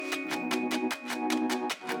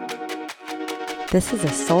This is a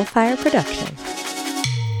Soulfire production.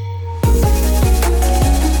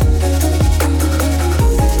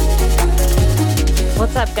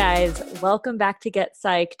 What's up, guys? Welcome back to Get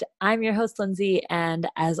Psyched. I'm your host, Lindsay, and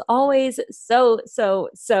as always, so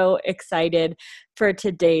excited for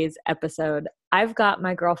today's episode. I've got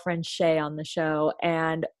my girlfriend Shae on the show,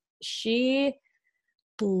 and she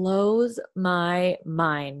blows my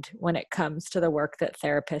mind when it comes to the work that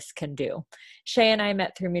therapists can do. Shae and I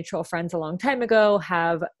met through mutual friends a long time ago,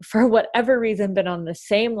 have, for whatever reason, been on the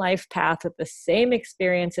same life path with the same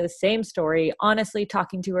experiences, same story. Honestly,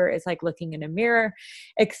 talking to her is like looking in a mirror,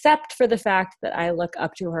 except for the fact that I look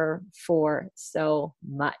up to her for so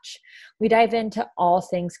much. We dive into all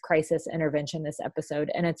things crisis intervention this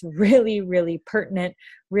episode, and it's really pertinent,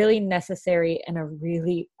 really necessary, and a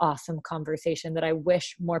really awesome conversation that I wish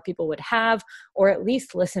more people would have or at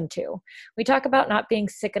least listen to. We talk about not being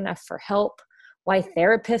sick enough for help, why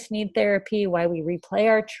therapists need therapy, why we replay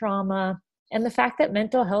our trauma, and the fact that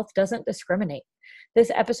mental health doesn't discriminate.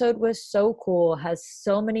 This episode was so cool, has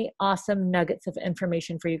so many awesome nuggets of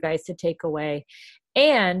information for you guys to take away,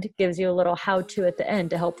 and gives you a little how-to at the end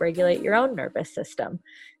to help regulate your own nervous system.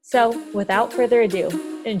 So without further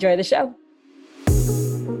ado, enjoy the show.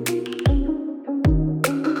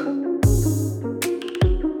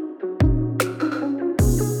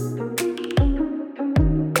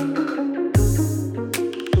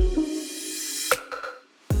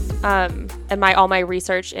 And all my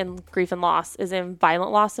research in grief and loss is in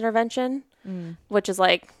violent loss intervention, which is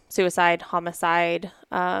like suicide, homicide,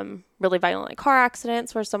 really violent like car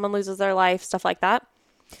accidents where someone loses their life, stuff like that.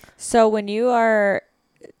 So when you are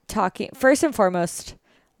talking, first and foremost,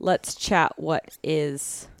 let's chat what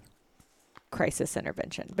is crisis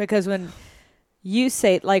intervention. Because when you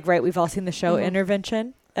say, like, right, we've all seen the show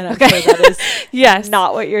Intervention. And I'm sure that is yes.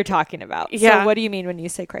 not what you're talking about. Yeah. So what do you mean when you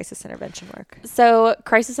say crisis intervention work? So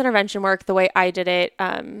crisis intervention work, the way I did it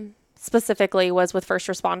specifically was with first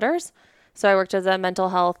responders. So I worked as a mental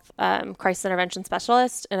health crisis intervention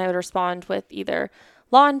specialist, and I would respond with either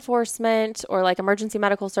law enforcement or like emergency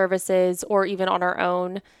medical services or even on our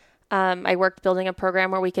own. I worked building a program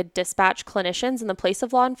where we could dispatch clinicians in the place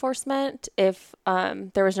of law enforcement if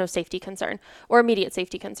there was no safety concern or immediate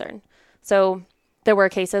safety concern. So there were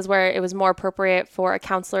cases where it was more appropriate for a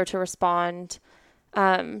counselor to respond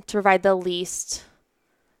to provide the least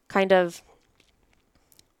kind of,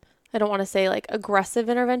 I don't want to say like aggressive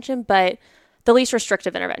intervention, but the least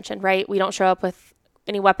restrictive intervention, right? We don't show up with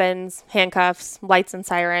any weapons, handcuffs, lights and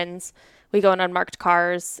sirens. We go in unmarked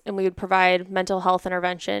cars, and we would provide mental health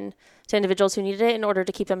intervention to individuals who needed it in order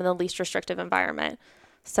to keep them in the least restrictive environment.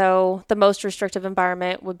 So the most restrictive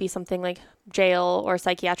environment would be something like jail or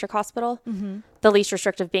psychiatric hospital, the least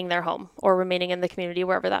restrictive being their home or remaining in the community,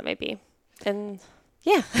 wherever that may be. And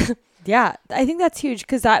yeah. Yeah, I think that's huge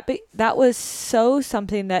because that was so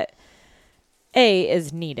something that A,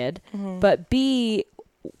 is needed, but B,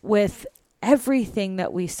 with everything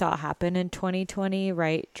that we saw happen in 2020,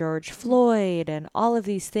 right? George Floyd and all of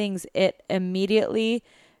these things, it immediately,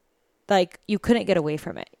 like, you couldn't get away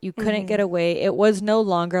from it. You couldn't get away. It was no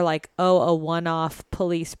longer like, a one-off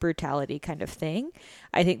police brutality kind of thing.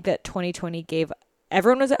 I think that 2020 gave,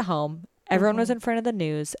 everyone was at home. Everyone was in front of the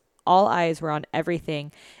news. All eyes were on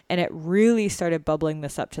everything. And it really started bubbling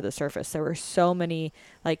this up to the surface. There were so many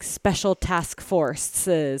like special task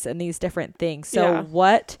forces and these different things. So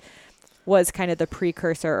what was kind of the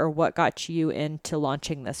precursor or what got you into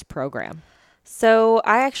launching this program? So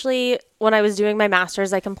I actually, when I was doing my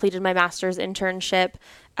master's, I completed my master's internship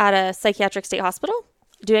at a psychiatric state hospital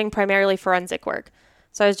doing primarily forensic work.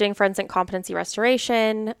 So I was doing forensic competency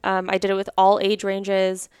restoration. I did it with all age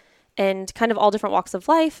ranges and kind of all different walks of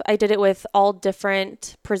life. I did it with all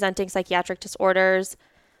different presenting psychiatric disorders,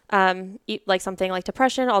 like something like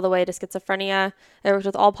depression all the way to schizophrenia. I worked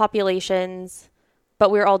with all populations, but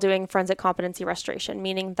we were all doing forensic competency restoration,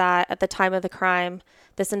 meaning that at the time of the crime,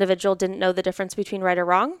 this individual didn't know the difference between right or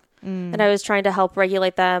wrong. And I was trying to help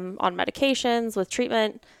regulate them on medications with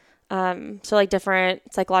treatment. So like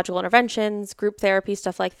different psychological interventions, group therapy,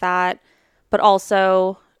 stuff like that, but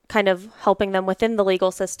also kind of helping them within the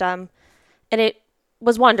legal system. And it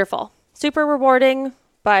was wonderful, super rewarding.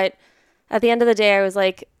 But at the end of the day, I was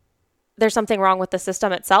like, there's something wrong with the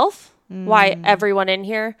system itself. Why everyone in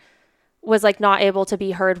here was like not able to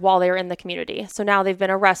be heard while they were in the community. So now they've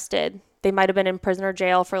been arrested. They might have been in prison or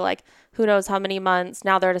jail for like who knows how many months.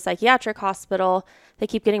 Now they're at a psychiatric hospital. They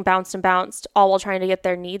keep getting bounced and bounced, all while trying to get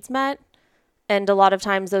their needs met. And a lot of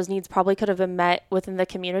times those needs probably could have been met within the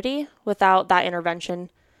community without that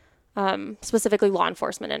intervention, specifically law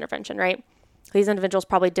enforcement intervention, right? These individuals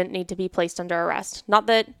probably didn't need to be placed under arrest. Not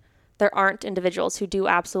that there aren't individuals who do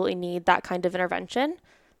absolutely need that kind of intervention.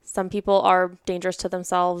 Some people are dangerous to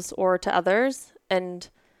themselves or to others, and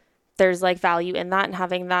there's like value in that and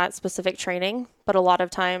having that specific training. But a lot of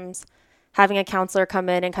times having a counselor come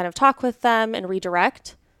in and kind of talk with them and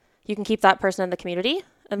redirect, you can keep that person in the community,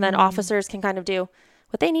 and then officers can kind of do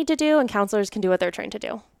what they need to do and counselors can do what they're trained to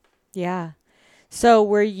do. Yeah. So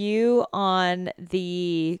were you on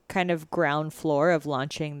the kind of ground floor of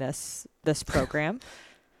launching this program?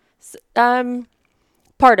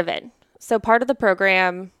 Part of it. So part of the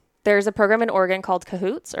program, there's a program in Oregon called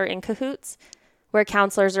Cahoots or In Cahoots, where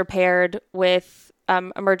counselors are paired with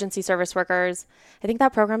emergency service workers. I think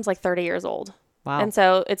that program's like 30 years old. Wow. And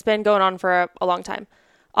so it's been going on for a long time.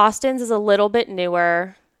 Austin's is a little bit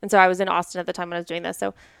newer. And so I was in Austin at the time when I was doing this.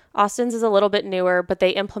 So Austin's is a little bit newer, but they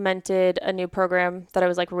implemented a new program that I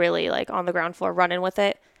was like really like on the ground floor running with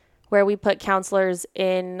it, where we put counselors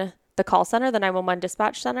in the call center, the 911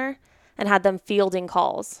 dispatch center, and had them fielding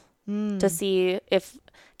calls to see if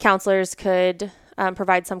counselors could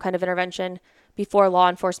provide some kind of intervention before law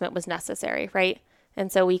enforcement was necessary, right? And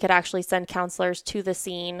so we could actually send counselors to the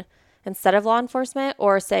scene instead of law enforcement,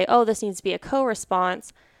 or say, oh, this needs to be a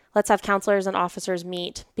co-response. Let's have counselors and officers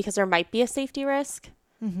meet because there might be a safety risk.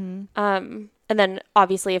 And then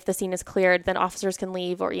obviously if the scene is cleared, then officers can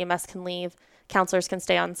leave or EMS can leave. Counselors can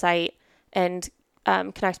stay on site and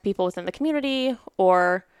connect people within the community,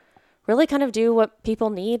 or really kind of do what people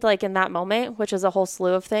need like in that moment, which is a whole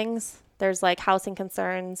slew of things. There's like housing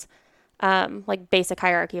concerns, like basic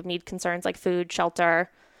hierarchy of need concerns like food,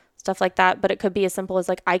 shelter, stuff like that. But it could be as simple as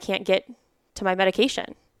like, I can't get to my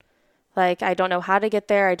medication. Like, I don't know how to get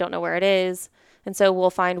there. I don't know where it is. And so we'll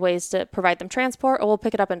find ways to provide them transport, or we'll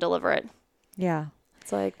pick it up and deliver it. Yeah.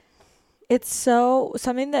 It's like, it's so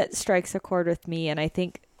something that strikes a chord with me. And I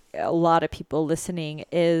think a lot of people listening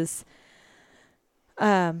is,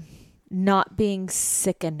 not being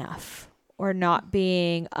sick enough or not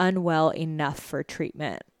being unwell enough for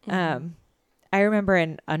treatment. I remember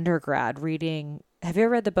in undergrad reading, have you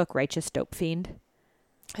ever read the book Righteous Dope Fiend?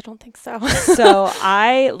 I don't think so. So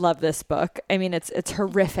I love this book. I mean, it's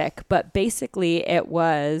horrific, but basically it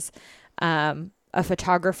was a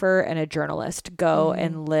photographer and a journalist go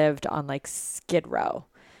and lived on like Skid Row.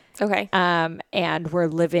 Okay. And were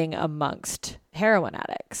living amongst heroin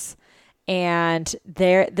addicts. And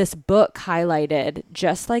this book highlighted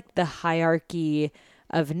just like the hierarchy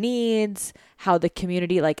of needs, how the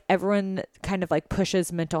community, like everyone kind of like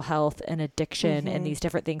pushes mental health and addiction and these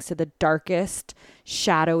different things to the darkest,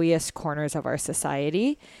 shadowiest corners of our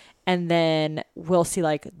society. And then we'll see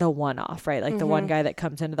like the one-off, right? Like the one guy that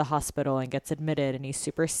comes into the hospital and gets admitted and he's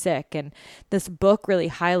super sick. And this book really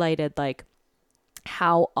highlighted like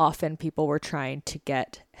how often people were trying to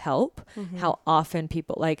get help, how often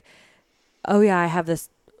people like, oh yeah, I have this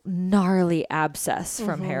gnarly abscess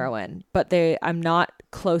from heroin, but I'm not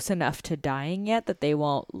close enough to dying yet that they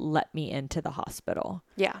won't let me into the hospital.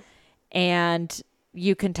 Yeah. And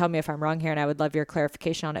you can tell me if I'm wrong here, and I would love your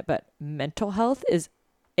clarification on it, but mental health is,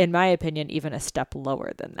 in my opinion, even a step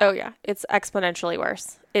lower than that. Oh yeah. It's exponentially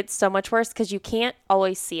worse. It's so much worse because you can't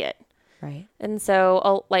always see it. Right. And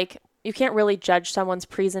so like you can't really judge someone's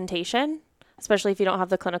presentation, especially if you don't have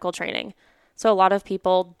the clinical training. So a lot of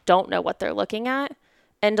people don't know what they're looking at.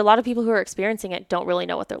 And a lot of people who are experiencing it don't really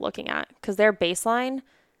know what they're looking at, because their baseline,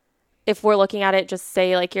 if we're looking at it, just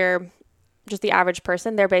say like you're just the average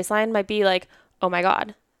person, their baseline might be like, oh my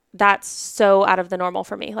God, that's so out of the normal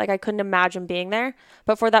for me. Like I couldn't imagine being there.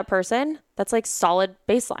 But for that person, that's like solid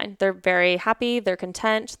baseline. They're very happy, they're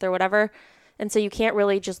content, they're whatever. And so you can't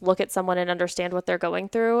really just look at someone and understand what they're going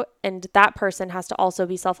through. And that person has to also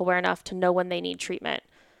be self-aware enough to know when they need treatment.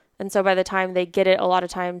 And so by the time they get it, a lot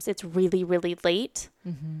of times it's really, really late.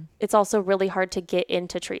 It's also really hard to get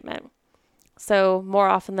into treatment. So more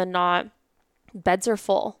often than not, beds are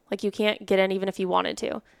full. Like you can't get in even if you wanted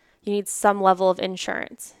to. You need some level of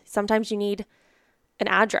insurance. Sometimes you need an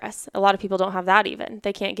address. A lot of people don't have that even.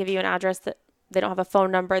 They can't give you an address, that they don't have a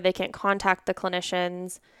phone number. They can't contact the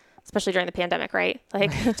clinicians, especially during the pandemic, right?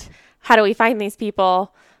 Like, how do we find these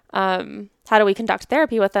people? How do we conduct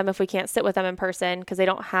therapy with them if we can't sit with them in person because they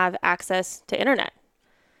don't have access to internet?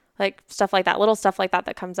 Like stuff like that, little stuff like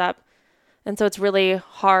that comes up. And so it's really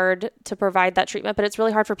hard to provide that treatment, but it's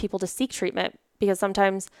really hard for people to seek treatment because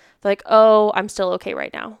sometimes they're like, oh, I'm still okay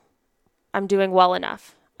right now. I'm doing well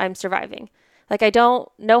enough. I'm surviving. Like I don't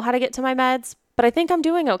know how to get to my meds, but I think I'm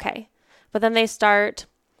doing okay. But then they start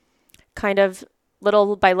kind of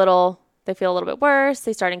little by little, they feel a little bit worse.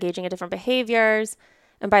 They start engaging in different behaviors.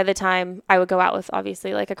 And by the time I would go out with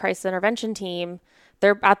obviously like a crisis intervention team,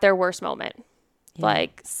 they're at their worst moment. Yeah.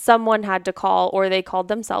 Like someone had to call, or they called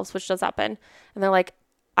themselves, which does happen. And they're like,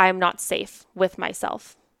 I'm not safe with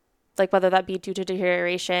myself. Like whether that be due to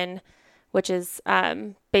deterioration, which is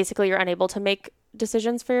basically you're unable to make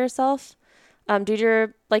decisions for yourself due to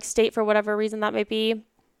your like state for whatever reason that may be,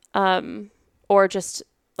 or just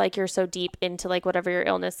like you're so deep into like whatever your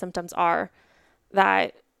illness symptoms are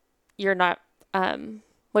that you're not,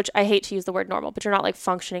 which I hate to use the word normal, but you're not like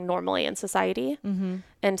functioning normally in society. Mm-hmm.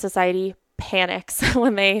 And society panics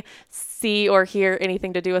when they see or hear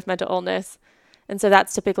anything to do with mental illness. And so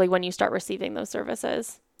that's typically when you start receiving those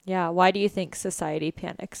services. Yeah. Why do you think society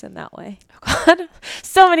panics in that way? Oh God,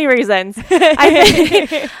 so many reasons. I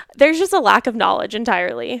think there's just a lack of knowledge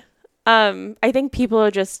entirely. I think people are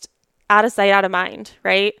just out of sight, out of mind,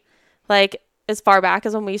 right? Like as far back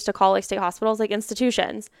as when we used to call like state hospitals, like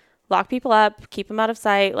institutions, lock people up, keep them out of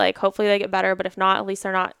sight. Like hopefully they get better, but if not, at least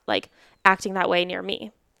they're not like acting that way near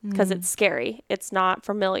me because it's scary. It's not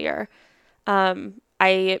familiar.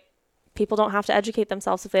 People don't have to educate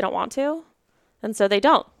themselves if they don't want to. And so they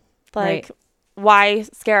don't. Like, Right. Why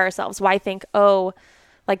scare ourselves? Why think, oh,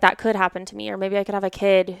 like that could happen to me, or maybe I could have a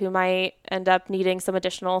kid who might end up needing some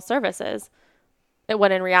additional services.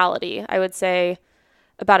 When in reality, I would say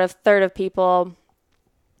about a third of people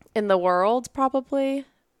in the world probably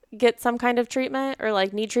get some kind of treatment or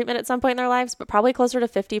like need treatment at some point in their lives, but probably closer to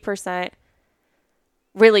 50%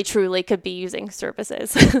 really truly could be using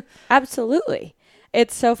services. Absolutely.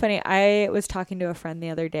 It's so funny. I was talking to a friend the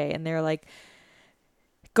other day and they were like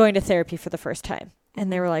going to therapy for the first time.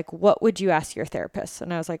 And they were like, what would you ask your therapist?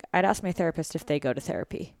 And I was like, I'd ask my therapist if they go to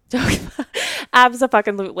therapy.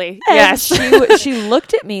 Absolutely. And Yes. she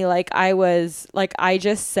looked at me like I was like, I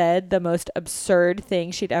just said the most absurd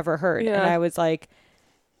thing she'd ever heard. Yeah. And I was like,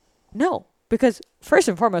 no, because first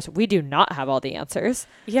and foremost, we do not have all the answers.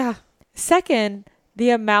 Yeah. Second, the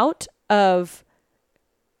amount of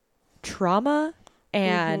trauma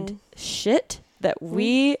and shit that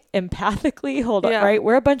we empathically hold on, right?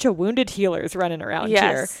 We're a bunch of wounded healers running around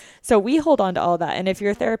here. So we hold on to all that. And if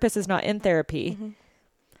your therapist is not in therapy,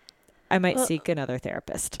 I might seek another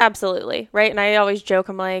therapist. Absolutely. Right. And I always joke,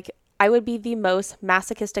 I'm like, I would be the most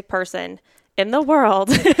masochistic person in the world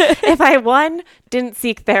if I didn't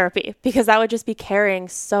seek therapy, because that would just be carrying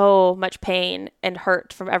so much pain and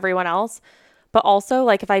hurt from everyone else. But also,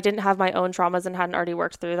 like, if I didn't have my own traumas and hadn't already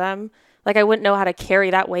worked through them, like, I wouldn't know how to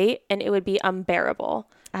carry that weight, and it would be unbearable.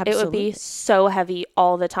 Absolutely. It would be so heavy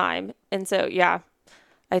all the time. And so, yeah,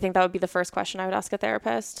 I think that would be the first question I would ask a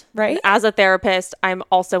therapist. Right. And as a therapist, I'm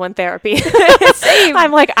also in therapy. Same.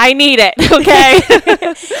 I'm like, I need it. Okay.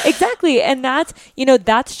 Exactly. And that's,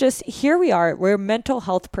 that's just, here we are. We're mental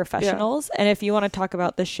health professionals. Yeah. And if you want to talk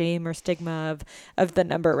about the shame or stigma of the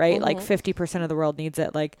number, right? Like 50% of the world needs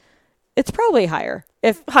it. Like, it's probably higher.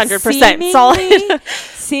 If 100% solid.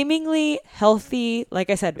 Seemingly healthy, like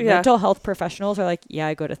I said, mental health professionals are like, yeah,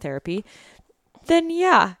 I go to therapy. Then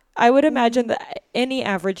yeah, I would imagine that any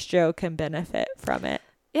average Joe can benefit from it.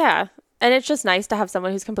 Yeah. And it's just nice to have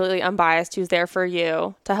someone who's completely unbiased, who's there for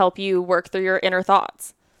you to help you work through your inner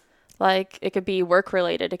thoughts. Like, it could be work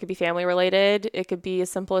related. It could be family related. It could be as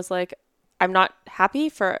simple as like, I'm not happy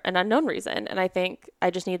for an unknown reason. And I think I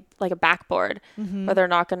just need like a backboard where they're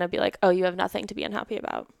not going to be like, oh, you have nothing to be unhappy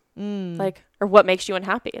about. Like, or what makes you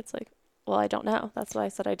unhappy? It's like, well, I don't know. That's why I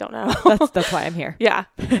said I don't know. That's why I'm here. Yeah.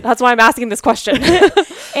 That's why I'm asking this question.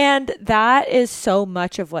 And that is so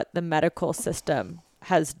much of what the medical system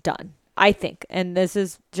has done, I think. And this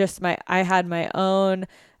is just I had my own,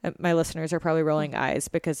 my listeners are probably rolling eyes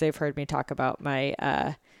because they've heard me talk about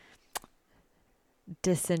my,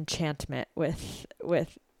 disenchantment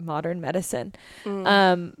with modern medicine.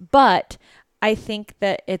 But I think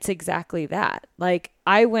that it's exactly that. Like,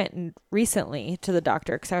 I went recently to the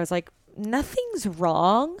doctor because I was like, nothing's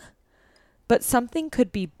wrong, but something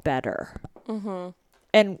could be better.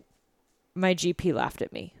 And my GP laughed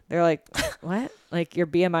at me. They're like, what? Like, your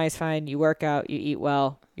BMI is fine. You work out, you eat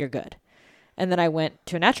well, you're good. And then I went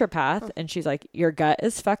to a naturopath and she's like, your gut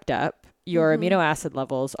is fucked up. Your amino acid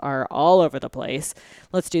levels are all over the place.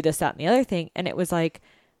 Let's do this, that, and the other thing. And it was like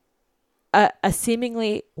a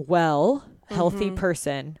seemingly healthy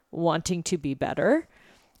person wanting to be better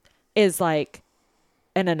is like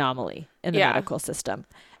an anomaly in the medical system.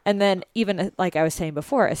 And then even like I was saying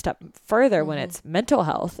before, a step further when it's mental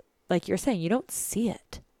health, like you're saying, you don't see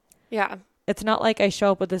it. Yeah. It's not like I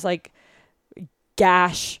show up with this like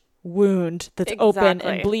gash wound that's open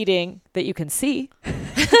and bleeding that you can see.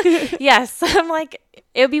 Yes. I'm like,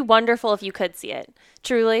 It would be wonderful if you could see it.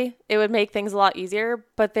 Truly, it would make things a lot easier.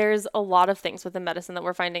 But there's a lot of things within medicine that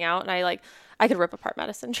we're finding out. And I could rip apart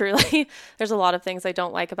medicine, truly. There's a lot of things I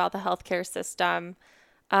don't like about the healthcare system.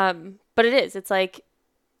 But it's like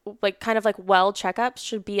kind of like well checkups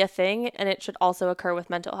should be a thing, and it should also occur with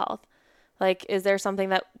mental health. Like, is there something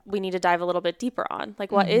that we need to dive a little bit deeper on?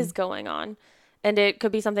 Like, what is going on? And it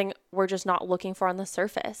could be something we're just not looking for on the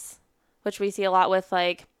surface, which we see a lot with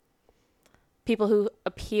like people who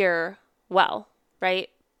appear well, right?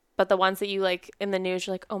 But the ones that you like in the news,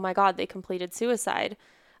 you're like, oh my God, they completed suicide.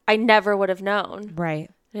 I never would have known. Right.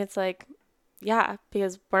 And it's like, yeah,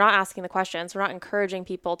 because we're not asking the questions. We're not encouraging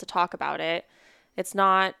people to talk about it. It's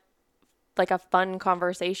not like a fun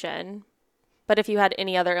conversation. But if you had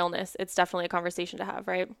any other illness, it's definitely a conversation to have,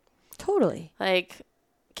 right? Totally. Like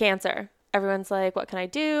cancer. Everyone's like, what can I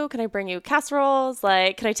do? Can I bring you casseroles?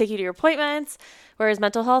 Like, can I take you to your appointments? Whereas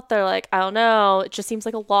mental health, they're like, I don't know. It just seems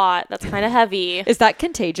like a lot. That's kind of heavy. Is that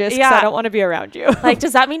contagious? Yeah. I don't want to be around you. Like,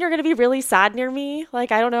 does that mean you're going to be really sad near me?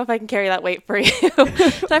 Like, I don't know if I can carry that weight for you.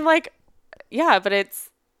 So I'm like, yeah, but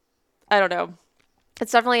I don't know.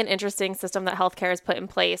 It's definitely an interesting system that healthcare has put in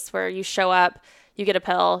place where you show up, you get a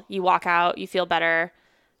pill, you walk out, you feel better.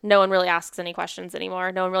 No one really asks any questions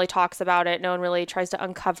anymore. No one really talks about it. No one really tries to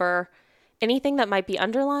uncover anything that might be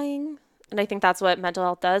underlying. And I think that's what mental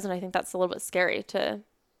health does. And I think that's a little bit scary to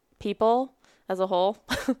people as a whole.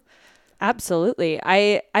 Absolutely.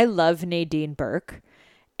 I love Nadine Burke,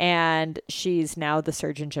 and she's now the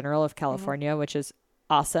Surgeon General of California, which is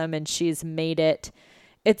awesome. And she's made it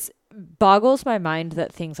boggles my mind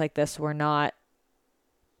that things like this were not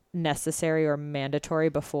necessary or mandatory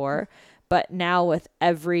before. But now with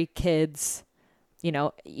every kid's,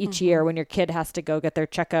 each year when your kid has to go get their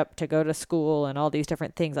checkup to go to school and all these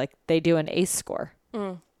different things, like they do an ACE score.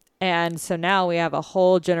 And so now we have a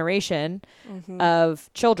whole generation of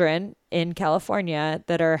children in California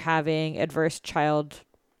that are having adverse childhood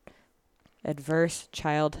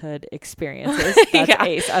experiences. That's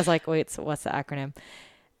ACE. I was like, wait, so what's the acronym?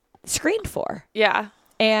 Screened for. Yeah.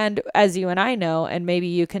 And as you and I know, and maybe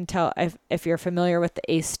you can tell if you're familiar with the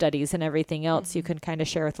ACE studies and everything else, you can kind of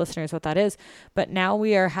share with listeners what that is. But now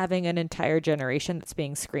we are having an entire generation that's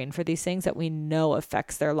being screened for these things that we know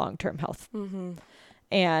affects their long-term health.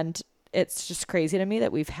 And it's just crazy to me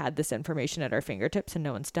that we've had this information at our fingertips and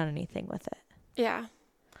no one's done anything with it. Yeah.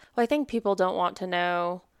 Well, I think people don't want to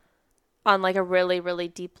know on like a really, really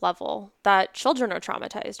deep level that children are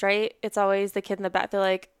traumatized, right? It's always the kid in the back. They're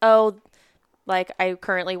like, oh, like I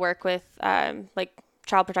currently work with like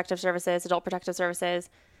child protective services, adult protective services.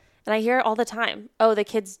 And I hear it all the time. Oh, the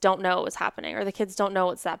kids don't know what's happening, or the kids don't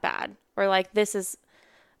know it's that bad. Or like, this is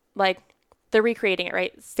like, they're recreating it,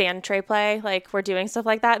 right? Stand tray play. Like we're doing stuff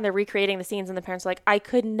like that and they're recreating the scenes and the parents are like, I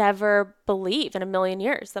could never believe in a million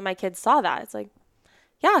years that my kids saw that. It's like,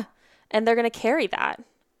 yeah. And they're going to carry that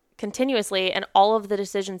continuously. And all of the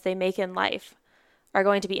decisions they make in life are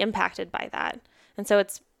going to be impacted by that. And so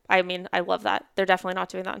I love that. They're definitely not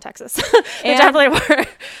doing that in Texas. They definitely were.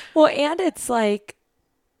 Well, and it's like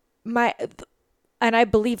and I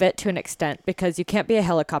believe it to an extent because you can't be a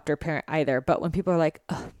helicopter parent either. But when people are like,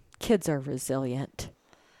 oh, kids are resilient.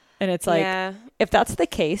 And it's like, if that's the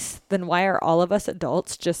case, then why are all of us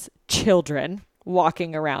adults just children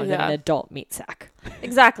walking around in an adult meat sack?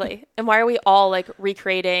 Exactly. And why are we all like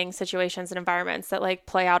recreating situations and environments that like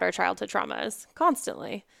play out our childhood traumas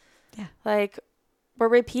constantly? Yeah. Like we're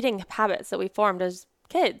repeating habits that we formed as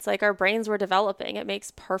kids. Like our brains were developing. It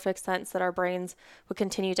makes perfect sense that our brains would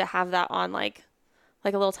continue to have that on like a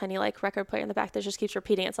little tiny like record player in the back that just keeps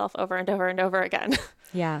repeating itself over and over and over again.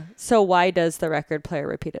 Yeah. So why does the record player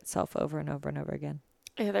repeat itself over and over and over again?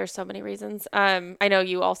 Yeah, there's so many reasons. I know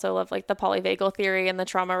you also love like the polyvagal theory and the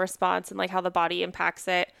trauma response and like how the body impacts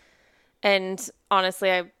it. And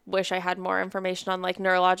honestly, I wish I had more information on like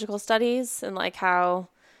neurological studies and like how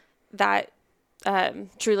that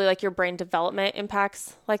truly like your brain development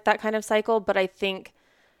impacts like that kind of cycle. But I think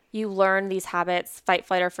you learn these habits, fight,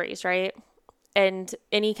 flight, or freeze, right? And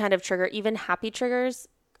any kind of trigger, even happy triggers,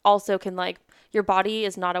 also can like, your body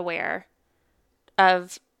is not aware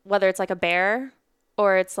of whether it's like a bear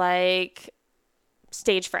or it's like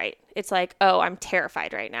stage fright. It's like, oh, I'm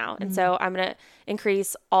terrified right now. And so I'm going to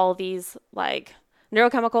increase all these like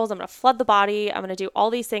neurochemicals. I'm going to flood the body. I'm going to do all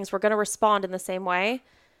these things. We're going to respond in the same way.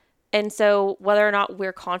 And so whether or not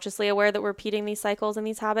we're consciously aware that we're repeating these cycles and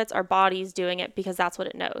these habits, our body's doing it because that's what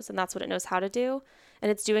it knows. And that's what it knows how to do. And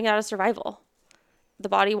it's doing it out of survival. The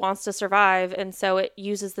body wants to survive, and so it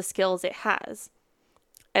uses the skills it has.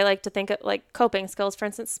 I like to think of like coping skills, for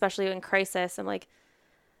instance, especially in crisis. And like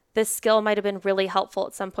this skill might have been really helpful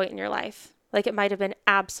at some point in your life, Like it might have been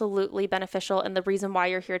absolutely beneficial and the reason why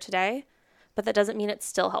you're here today, but that doesn't mean it's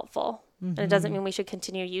still helpful. And it doesn't mean we should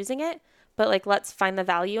continue using it, but like let's find the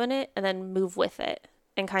value in it and then move with it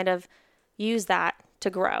and kind of use that to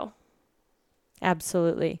grow.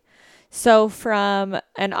 Absolutely. So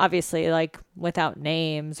and obviously like without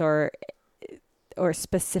names or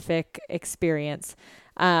specific experience,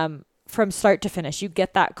 from start to finish, you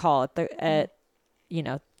get that call at the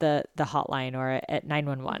hotline or at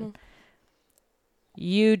 911.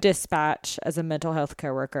 You dispatch as a mental health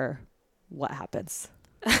care worker. What happens?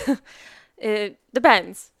 It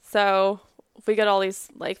depends. So if we get all these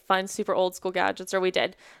like fun, super old school gadgets, or we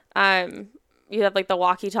did, you have like the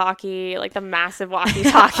walkie-talkie, like the massive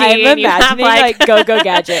walkie-talkie. I'm imagining like go-go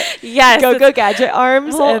gadget. Yes. Go-go gadget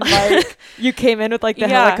arms. And like you came in with like the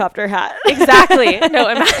helicopter hat. Exactly.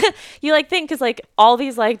 No, you like think because like all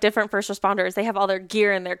these like different first responders, they have all their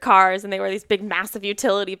gear in their cars and they wear these big massive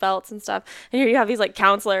utility belts and stuff. And here you have these like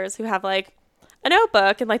counselors who have like a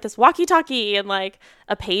notebook and like this walkie-talkie and like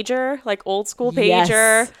a pager, like old school pager.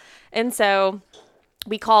 Yes. And so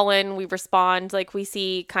we call in, we respond, like we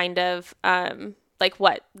see kind of like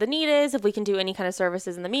what the need is, if we can do any kind of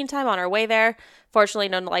services in the meantime on our way there. Fortunately,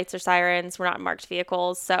 no lights or sirens. We're not in marked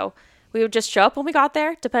vehicles. So we would just show up when we got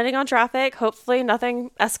there, depending on traffic. Hopefully nothing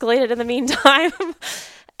escalated in the meantime.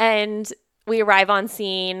 And we arrive on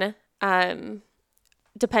scene,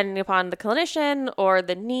 depending upon the clinician or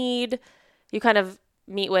the need. You kind of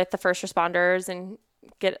meet with the first responders and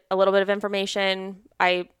get a little bit of information.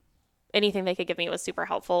 Anything they could give me was super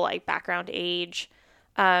helpful, like background, age,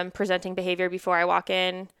 presenting behavior before I walk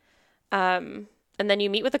in. And then you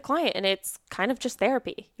meet with a client and it's kind of just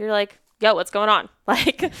therapy. You're like, yo, what's going on?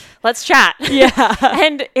 Like, let's chat. Yeah.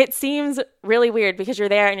 And it seems really weird because you're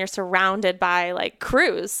there and you're surrounded by like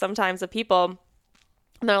crews sometimes of people.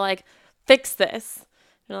 And they're like, fix this.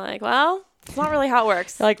 And you're like, well, it's not really how it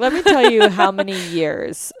works. Like, let me tell you how many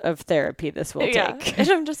years of therapy this will take. And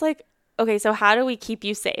I'm just like, okay, so how do we keep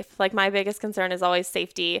you safe? Like my biggest concern is always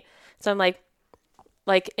safety. So I'm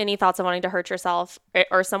like any thoughts of wanting to hurt yourself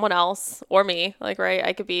or someone else or me, like, right?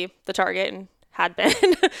 I could be the target and had been,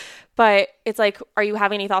 but it's like, are you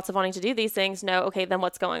having any thoughts of wanting to do these things? No. Okay. Then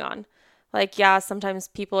what's going on? Like, yeah, sometimes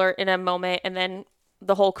people are in a moment and then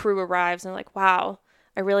the whole crew arrives and like, wow,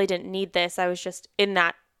 I really didn't need this. I was just in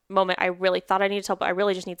that moment. I really thought I needed help, but I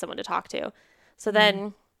really just need someone to talk to. So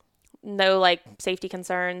then no like safety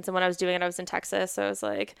concerns. And when I was doing it, I was in Texas. So I was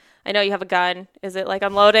like, I know you have a gun. Is it like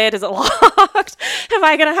unloaded? Is it locked? Am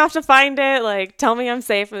I going to have to find it? Like, tell me I'm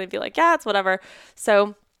safe. And they'd be like, yeah, it's whatever.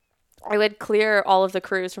 So I would clear all of the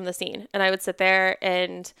crews from the scene and I would sit there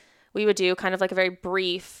and we would do kind of like a very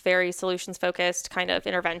brief, very solutions focused kind of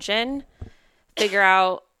intervention, figure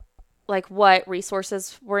out like what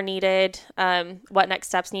resources were needed, what next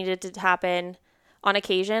steps needed to happen. On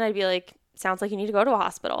occasion, I'd be like, sounds like you need to go to a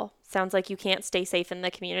hospital. Sounds like you can't stay safe in the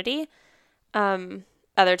community.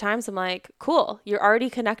 Other times I'm like, cool, you're already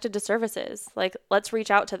connected to services. Like, let's reach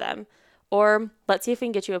out to them. Or let's see if we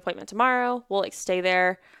can get you an appointment tomorrow. We'll like stay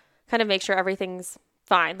there, kind of make sure everything's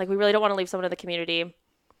fine. Like we really don't want to leave someone in the community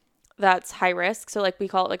that's high risk. So like we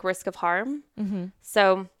call it like risk of harm.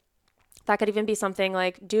 So that could even be something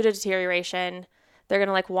like due to deterioration, they're going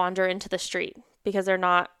to like wander into the street because they're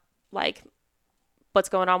not like what's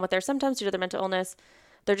going on with their symptoms due to their mental illness.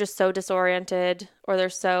 They're just so disoriented or they're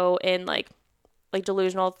so in like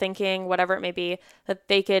delusional thinking, whatever it may be, that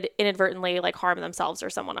they could inadvertently like harm themselves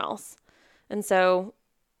or someone else. And so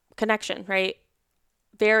connection, right?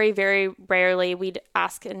 Very, very rarely we'd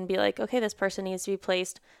ask and be like, okay, this person needs to be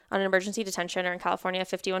placed on an emergency detention or in California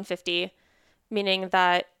 5150, meaning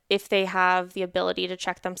that if they have the ability to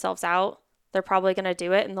check themselves out, they're probably going to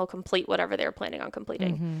do it and they'll complete whatever they're planning on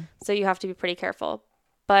completing. So you have to be pretty careful.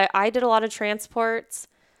 But I did a lot of transports.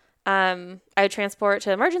 I would transport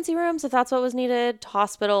to emergency rooms if that's what was needed, to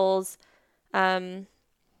hospitals, kind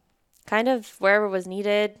of wherever was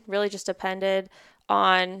needed. Really just dependent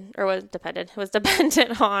on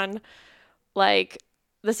like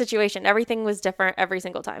the situation. Everything was different every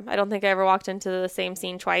single time. I don't think I ever walked into the same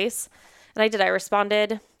scene twice. And I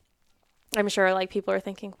responded. I'm sure like people are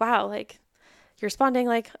thinking, wow, like you're responding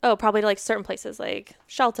like, oh, probably to like certain places like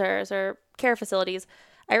shelters or care facilities.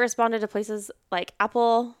 I responded to places like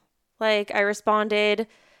Apple. Like I responded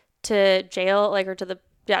to jail, like, or to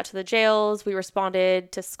the jails. We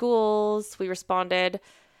responded to schools. We responded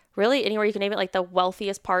really anywhere you can name it, like the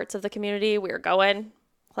wealthiest parts of the community. We were going,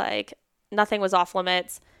 like nothing was off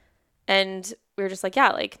limits. And we were just like,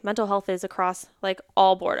 yeah, like mental health is across like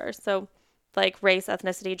all borders. So like race,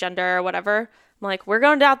 ethnicity, gender, whatever. I'm like, we're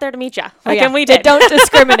going out there to meet you. Like, and we did. Don't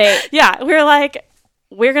discriminate. Yeah. We were like,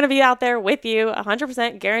 we're going to be out there with you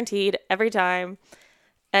 100% guaranteed every time.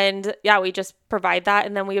 And yeah, we just provide that.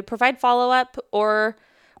 And then we would provide follow-up, or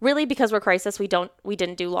really, because we're crisis, we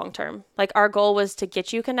didn't do long-term. Like, our goal was to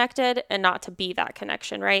get you connected and not to be that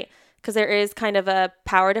connection, right? Because there is kind of a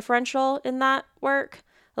power differential in that work,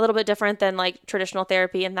 a little bit different than like traditional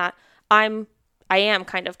therapy, in that I am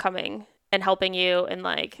kind of coming and helping you, and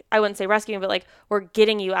like, I wouldn't say rescuing, but like, we're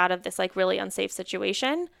getting you out of this like really unsafe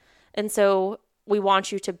situation. And so we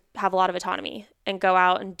want you to have a lot of autonomy and go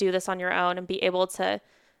out and do this on your own and be able to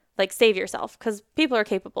like save yourself, because people are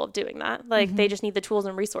capable of doing that. Like, they just need the tools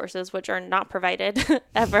and resources, which are not provided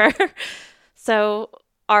ever. So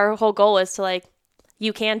our whole goal is to like,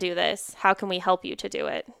 you can do this. How can we help you to do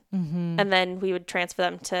it? And then we would transfer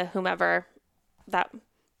them to whomever that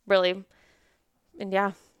really, and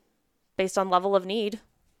yeah, based on level of need,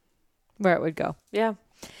 where it would go. Yeah.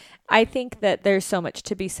 I think that there's so much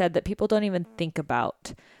to be said that people don't even think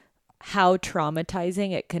about how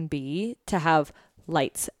traumatizing it can be to have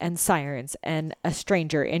lights and sirens and a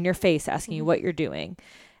stranger in your face asking you what you're doing,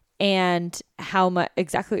 and how much,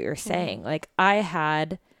 exactly what you're saying. Like, I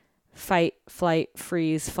had fight, flight,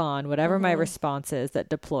 freeze, fawn, whatever my response is that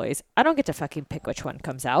deploys. I don't get to fucking pick which one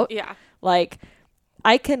comes out. Yeah. Like,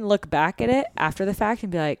 I can look back at it after the fact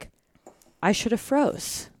and be like, I should have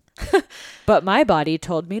froze. But my body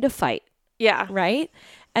told me to fight. Yeah. Right?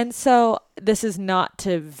 And so this is not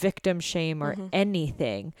to victim shame or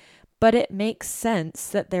anything, but it makes sense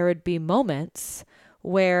that there would be moments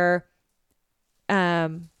where,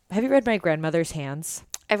 have you read My Grandmother's Hands?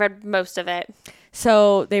 I've read most of it.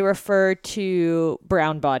 So they refer to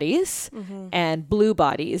brown bodies and blue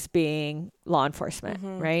bodies being law enforcement,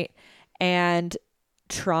 right? And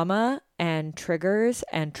trauma and triggers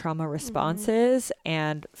and trauma responses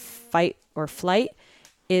and fight or flight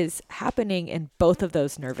is happening in both of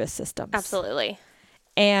those nervous systems. Absolutely.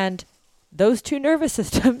 And those two nervous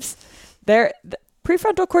systems, the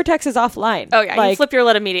prefrontal cortex is offline. Oh yeah, you flip your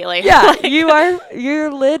lid immediately. Yeah,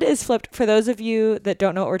 your lid is flipped. For those of you that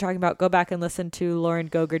don't know what we're talking about, go back and listen to Lauren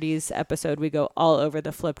Gogarty's episode. We go all over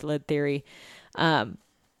the flipped lid theory, or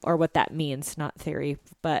what that means, not theory.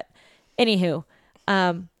 But anywho,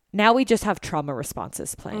 now we just have trauma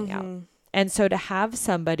responses playing out. And so to have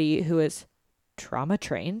somebody who is trauma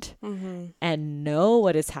trained and know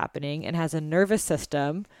what is happening and has a nervous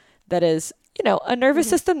system that is, a nervous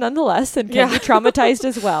system nonetheless, and can be traumatized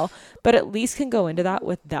as well, but at least can go into that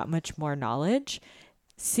with that much more knowledge,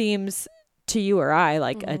 seems to you or I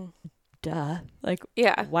like a duh. Like,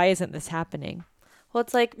 why isn't this happening? Well,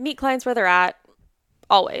 it's like, meet clients where they're at,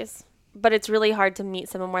 always. But it's really hard to meet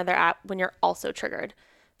someone where they're at when you're also triggered,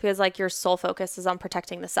 because like, your sole focus is on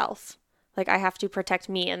protecting the self. Like, I have to protect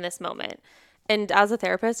me in this moment. And as a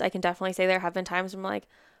therapist, I can definitely say there have been times where I'm like,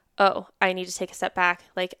 oh, I need to take a step back.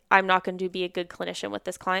 Like, I'm not going to be a good clinician with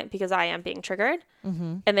this client because I am being triggered.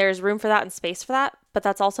 And there's room for that and space for that. But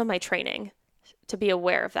that's also my training, to be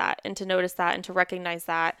aware of that and to notice that and to recognize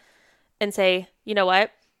that and say, you know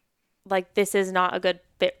what? Like, this is not a good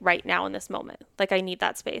fit right now in this moment. Like, I need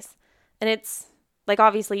that space. And it's like,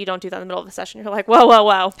 obviously you don't do that in the middle of the session. You're like,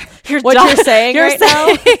 whoa. You're saying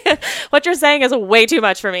now? What you're saying is way too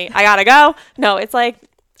much for me. I gotta go. No, it's like,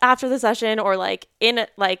 after the session, or like in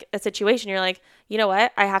like a situation, you're like, you know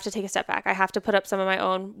what? I have to take a step back. I have to put up some of my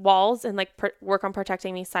own walls and like work on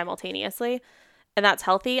protecting me simultaneously. And that's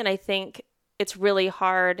healthy. And I think it's really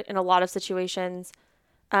hard in a lot of situations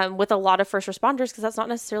with a lot of first responders, because that's not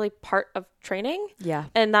necessarily part of training. Yeah.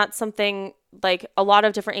 And that's something like a lot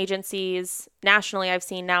of different agencies nationally I've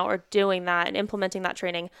seen now are doing that and implementing that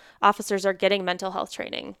training. Officers are getting mental health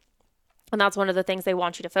training. And that's one of the things they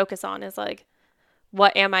want you to focus on, is like,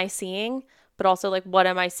 what am I seeing? But also like, what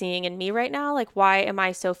am I seeing in me right now? Like, why am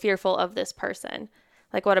I so fearful of this person?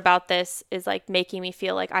 Like, what about this is like making me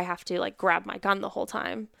feel like I have to like grab my gun the whole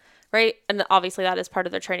time, right? And obviously that is part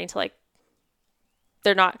of their training to like,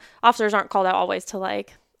 officers aren't called out always to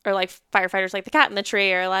like, or like firefighters like the cat in the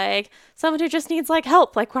tree, or like someone who just needs like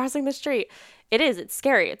help, like crossing the street. It's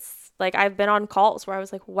scary. It's like, I've been on calls where I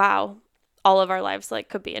was like, wow, all of our lives like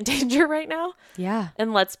could be in danger right now. Yeah.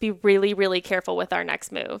 And let's be really, really careful with our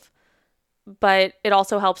next move. But it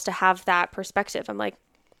also helps to have that perspective. I'm like,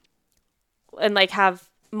 and like have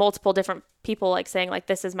multiple different people like saying like,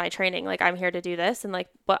 this is my training. Like, I'm here to do this. And like,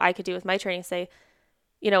 what I could do with my training, say,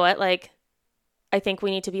 you know what, like, I think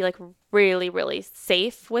we need to be like really, really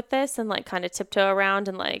safe with this and like kind of tiptoe around,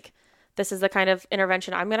 and like, this is the kind of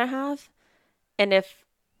intervention I'm going to have. And if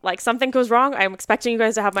like something goes wrong, I'm expecting you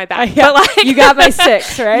guys to have my back. Yeah. But like, you got my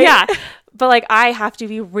 6, right? Yeah. But like, I have to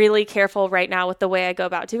be really careful right now with the way I go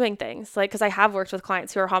about doing things. Like, because I have worked with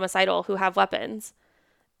clients who are homicidal, who have weapons.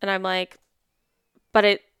 And I'm like, but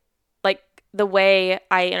it, like, the way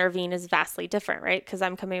I intervene is vastly different, right? Because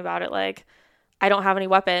I'm coming about it like, I don't have any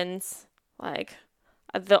weapons. Like,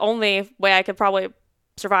 the only way I could probably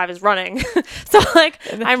survive is running. So, like,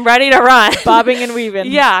 I'm ready to run. Bobbing and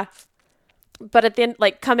weaving. Yeah. But at the end,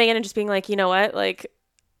 like, coming in and just being like, you know what? Like,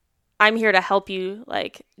 I'm here to help you,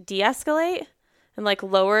 like, de-escalate and, like,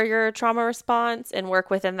 lower your trauma response and work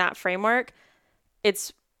within that framework.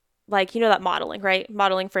 It's like, you know, that modeling, right?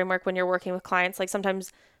 Modeling framework when you're working with clients. Like,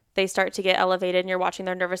 sometimes they start to get elevated and you're watching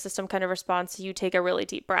their nervous system kind of respond. So you take a really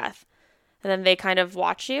deep breath. And then they kind of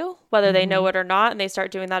watch you, whether they know it or not, and they start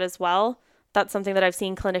doing that as well. That's something that I've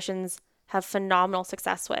seen clinicians have phenomenal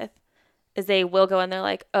success with, is they will go and they're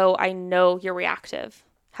like, oh, I know you're reactive.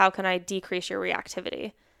 How can I decrease your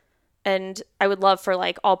reactivity? And I would love for,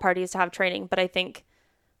 like, all parties to have training, but I think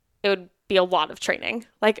it would be a lot of training.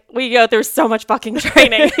 Like, we go through so much fucking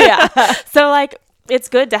training. Yeah. So, like, it's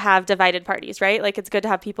good to have divided parties, right? Like, it's good to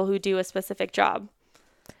have people who do a specific job.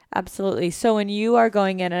 Absolutely. So when you are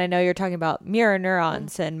going in, and I know you're talking about mirror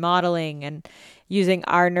neurons and modeling and using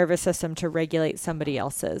our nervous system to regulate somebody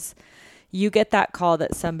else's, you get that call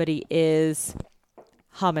that somebody is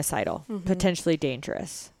homicidal, potentially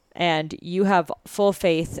dangerous, and you have full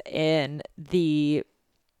faith in the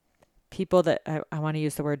people that I want to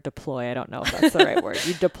use the word deploy. I don't know if that's the right word.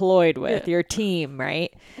 You deployed with your team,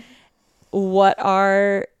 right? What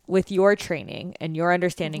are, with your training and your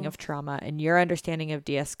understanding of trauma and your understanding of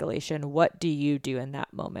de-escalation, what do you do in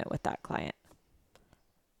that moment with that client?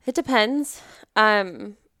 It depends.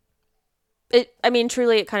 Truly,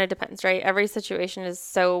 it kind of depends, right? Every situation is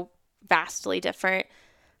so vastly different.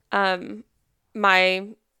 I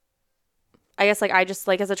guess, like, I just,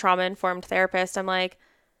 like, as a trauma-informed therapist, I'm like,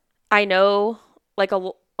 I know,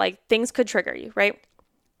 like, things could trigger you, right?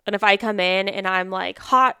 And if I come in and I'm, like,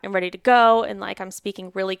 hot and ready to go and, like, I'm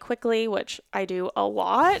speaking really quickly, which I do a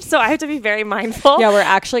lot, so I have to be very mindful. Yeah, we're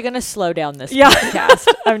actually going to slow down this podcast.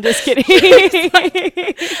 I'm just kidding.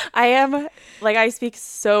 I am, like, I speak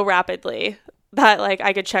so rapidly that, like,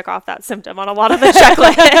 I could check off that symptom on a lot of the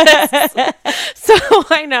checklists. So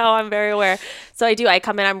I know, I'm very aware. So I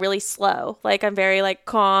come in, I'm really slow. Like, I'm very, like,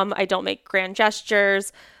 calm. I don't make grand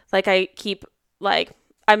gestures. Like, I keep, like,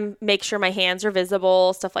 make sure my hands are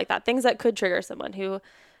visible, stuff like that. Things that could trigger someone who,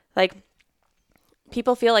 like,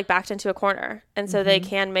 people feel, like, backed into a corner. And so they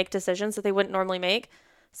can make decisions that they wouldn't normally make.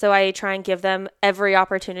 So I try and give them every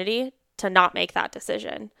opportunity to not make that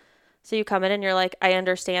decision. So you come in and you're like, I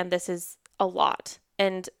understand this is a lot.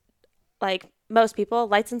 And, like, most people,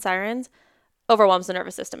 lights and sirens overwhelms the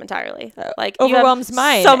nervous system entirely. Like, overwhelms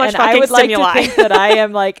mine. So much and fucking I would stimuli. like to think that I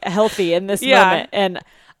am, like, healthy in this moment. And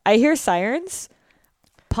I hear sirens.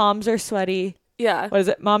 Palms are sweaty. Yeah. What is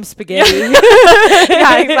it? Mom's spaghetti.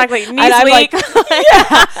 Yeah, exactly. Knees weak.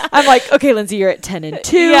 I'm like, okay, Lindsay, you're at 10 and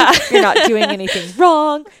 2. Yeah. You're not doing anything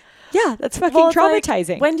wrong. Yeah, that's fucking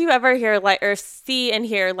traumatizing. Like, when do you ever hear, like, or see and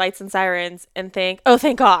hear lights and sirens and think, oh,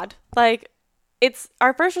 thank God? Like, it's,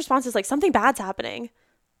 our first response is, like, something bad's happening.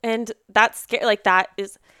 And that's scary. Like, that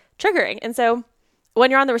is triggering. And so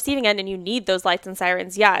when you're on the receiving end and you need those lights and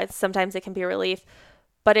sirens, sometimes it can be a relief.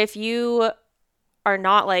 But if you are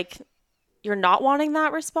not, like, you're not wanting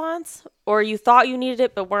that response, or you thought you needed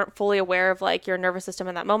it but weren't fully aware of, like, your nervous system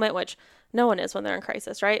in that moment, which no one is when they're in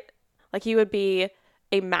crisis, right? Like, you would be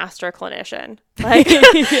a master clinician, like,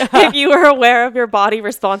 if you were aware of your body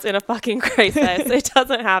response in a fucking crisis. It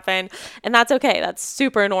doesn't happen, and that's okay. That's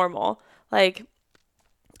super normal. Like,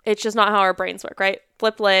 it's just not how our brains work, right?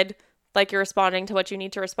 Flip lid, like, you're responding to what you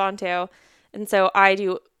need to respond to. And so I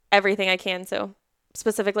do everything I can. So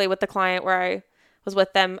specifically with the client where I was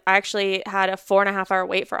with them, I actually had a 4.5-hour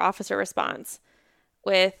wait for officer response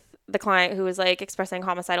with the client who was, like, expressing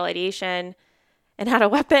homicidal ideation and had a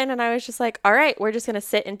weapon. And I was just like, all right, we're just going to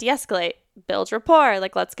sit and de-escalate, build rapport.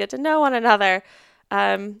 Like, let's get to know one another.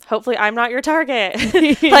 Hopefully I'm not your target.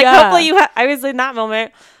 Like, hopefully I was in that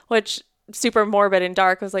moment, which super morbid and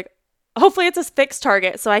dark. I was like, hopefully it's a fixed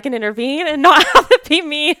target so I can intervene and not have it be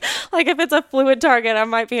me. Like, if it's a fluid target, I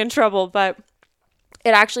might be in trouble. But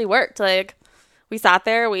it actually worked. Like, we sat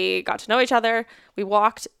there, we got to know each other, we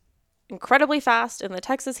walked incredibly fast in the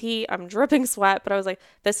Texas heat. I'm dripping sweat, but I was like,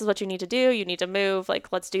 this is what you need to do. You need to move.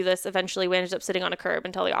 Like, let's do this. Eventually, we ended up sitting on a curb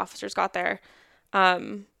until the officers got there.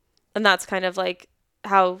 And that's kind of, like,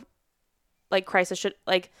 how, like, crisis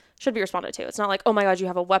should be responded to. It's not like, oh my God, you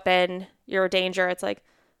have a weapon, you're a danger. It's like,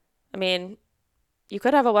 I mean, you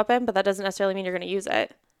could have a weapon, but that doesn't necessarily mean you're going to use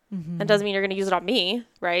it. And doesn't mean you're going to use it on me,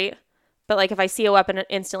 right? But, like, if I see a weapon and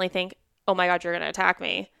instantly think, oh my God, you're going to attack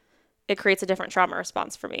me, it creates a different trauma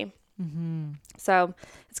response for me. So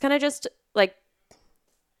it's kind of just, like,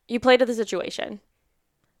 you play to the situation,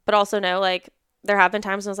 but also know, like, there have been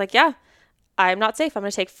times when I was like, yeah, I'm not safe. I'm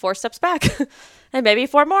going to take 4 steps back and maybe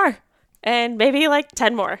 4 more and maybe like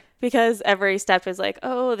 10 more, because every step is like,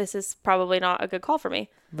 oh, this is probably not a good call for me.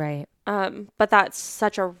 Right. But that's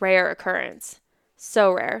such a rare occurrence.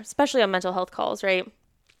 So rare, especially on mental health calls, right?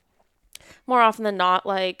 More often than not,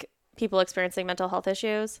 like, people experiencing mental health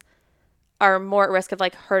issues are more at risk of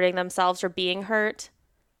like hurting themselves or being hurt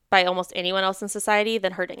by almost anyone else in society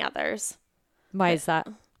than hurting others. Why is that?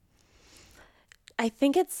 I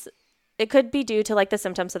think it could be due to like the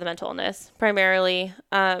symptoms of the mental illness primarily,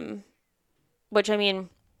 which, I mean,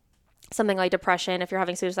 something like depression, if you're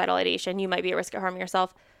having suicidal ideation, you might be at risk of harming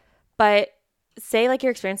yourself. But say like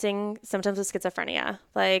you're experiencing symptoms of schizophrenia,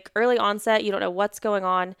 like early onset, you don't know what's going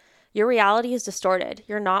on. Your reality is distorted.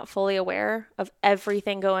 You're not fully aware of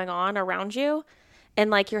everything going on around you. And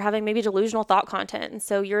like you're having maybe delusional thought content. And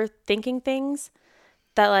so you're thinking things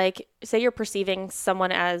that, like, say you're perceiving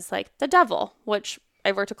someone as like the devil, which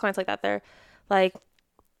I've worked with clients like that. They're like,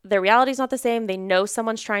 their reality is not the same. They know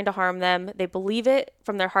someone's trying to harm them. They believe it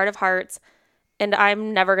from their heart of hearts. And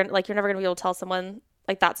I'm never going to, like, you're never going to be able to tell someone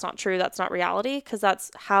like that's not true. That's not reality, because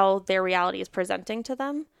that's how their reality is presenting to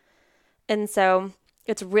them. And so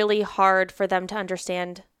it's really hard for them to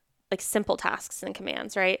understand like simple tasks and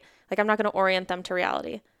commands, right? Like, I'm not going to orient them to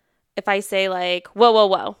reality. If I say like, whoa, whoa,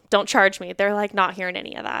 whoa, don't charge me, they're like not hearing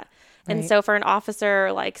any of that. Right. And so for an officer,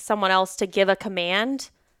 or like someone else to give a command,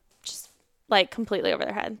 just like completely over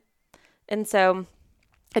their head. And so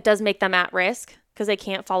it does make them at risk because they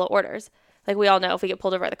can't follow orders. Like, we all know if we get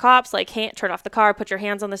pulled over by the cops, like, can't turn off the car, put your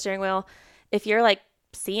hands on the steering wheel. If you're like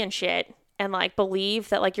seeing shit and like believe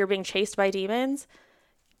that like you're being chased by demons,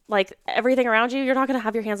 like everything around you, you're not going to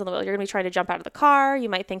have your hands on the wheel. You're going to be trying to jump out of the car. You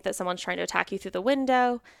might think that someone's trying to attack you through the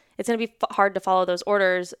window. It's going to be hard to follow those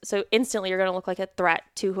orders. So instantly you're going to look like a threat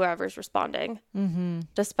to whoever's responding,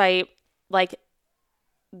 despite like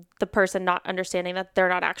the person not understanding that they're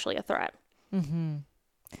not actually a threat. Mm-hmm.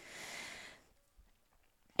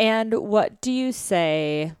 And what do you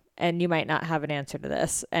say, and you might not have an answer to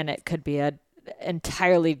this, and it could be an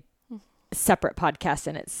entirely separate podcast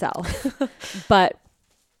in itself, but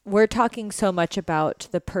we're talking so much about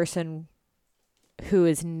the person who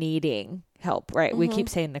is needing help, right? We keep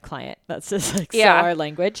saying the client. That's just like so our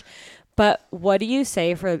language. But what do you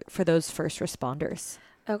say for those first responders?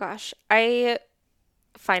 Oh gosh, I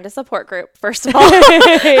find a support group, first of all.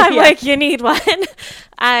 I'm like, you need one.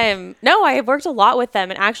 No, I have worked a lot with them,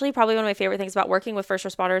 and actually probably one of my favorite things about working with first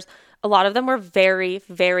responders, a lot of them were very,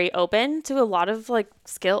 very open to a lot of like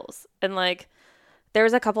skills. And like, there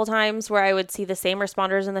was a couple times where I would see the same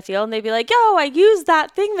responders in the field and they'd be like, yo, I used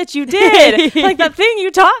that thing that you did. Like, that thing you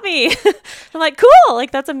taught me. I'm like, cool.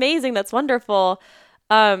 Like, that's amazing. That's wonderful.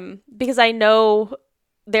 Because I know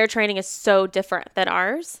their training is so different than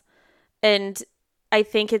ours. And I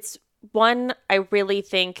think I really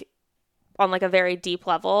think on like a very deep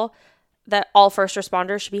level that all first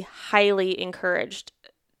responders should be highly encouraged,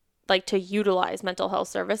 like, to utilize mental health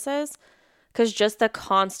services, because just the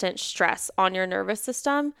constant stress on your nervous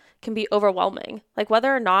system can be overwhelming. Like,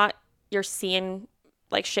 whether or not you're seeing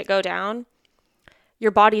like shit go down,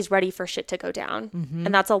 your body's ready for shit to go down. Mm-hmm.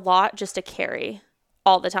 And that's a lot just to carry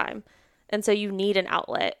all the time. And so you need an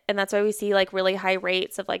outlet. And that's why we see like really high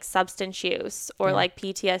rates of like substance use or like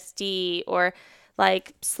PTSD or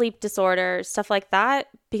like sleep disorders, stuff like that,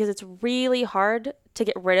 because it's really hard to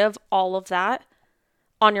get rid of all of that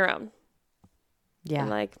on your own. Yeah. And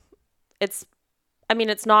like, it's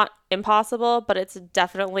not impossible, but it's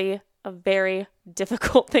definitely a very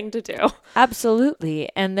difficult thing to do. Absolutely.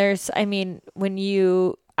 And I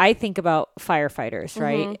think about firefighters,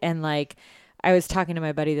 right? Mm-hmm. And like, I was talking to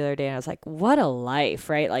my buddy the other day and I was like, what a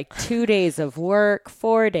life, right? Like 2 days of work,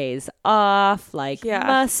 4 days off, like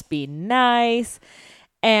must be nice.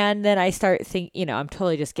 And then I start thinking, I'm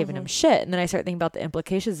totally just giving him shit. And then I start thinking about the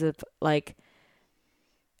implications of like,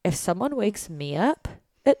 if someone wakes me up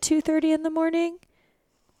at 2:30 in the morning,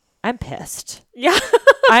 I'm pissed. Yeah.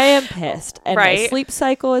 I am pissed. And my sleep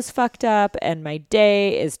cycle is fucked up and my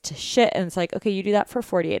day is to shit. And it's like, okay, you do that for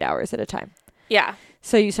 48 hours at a time. Yeah.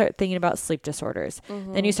 So you start thinking about sleep disorders.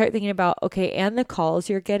 Mm-hmm. Then you start thinking about, okay, and the calls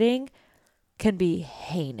you're getting can be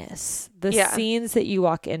heinous. The scenes that you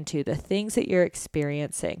walk into, the things that you're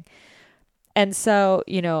experiencing. And so,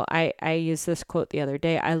 I used this quote the other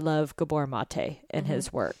day. I love Gabor Mate and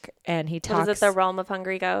his work. And he talks... What is it, The Realm of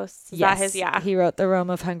Hungry Ghosts? Is yes, that his? Yeah. He wrote The Realm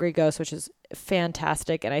of Hungry Ghosts, which is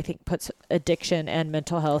fantastic. And I think puts addiction and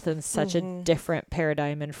mental health in such a different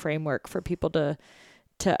paradigm and framework for people to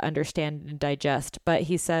understand and digest. But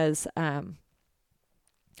he says,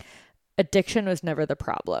 addiction was never the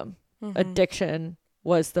problem. Addiction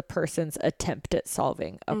was the person's attempt at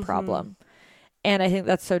solving a problem. And I think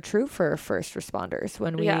that's so true for first responders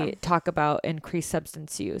when we talk about increased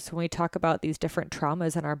substance use, when we talk about these different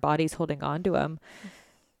traumas and our bodies holding on to them.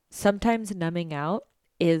 Sometimes numbing out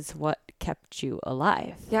is what kept you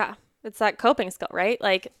alive. Yeah. It's that coping skill, right?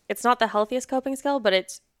 Like, it's not the healthiest coping skill, but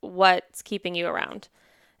it's what's keeping you around.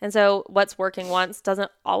 And so what's working once doesn't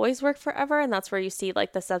always work forever. And that's where you see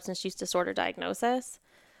like the substance use disorder diagnosis.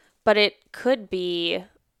 But it could be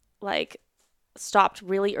like stopped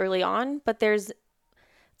really early on. But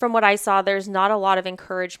from what I saw, there's not a lot of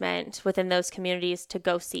encouragement within those communities to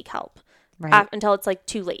go seek help until it's like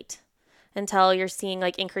too late, until you're seeing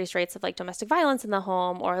like increased rates of like domestic violence in the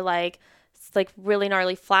home, or like really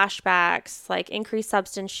gnarly flashbacks, like increased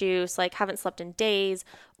substance use, like haven't slept in days,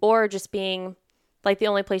 or just being like the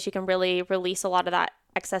only place you can really release a lot of that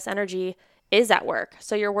excess energy is at work.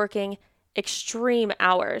 So you're working extreme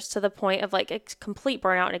hours to the point of like complete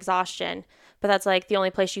burnout and exhaustion, but that's like the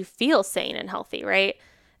only place you feel sane and healthy, right?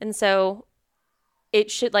 And so it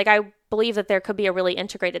should, like, I believe that there could be a really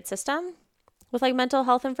integrated system with like mental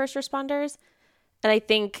health and first responders. And I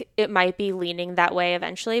think it might be leaning that way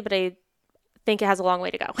eventually, but I think it has a long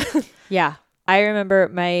way to go. Yeah. I remember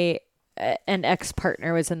an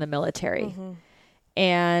ex-partner was in the military,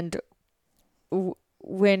 and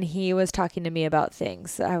when he was talking to me about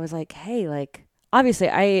things, I was like, hey, like, obviously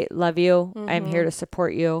I love you. I'm here to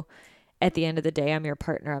support you. At the end of the day, I'm your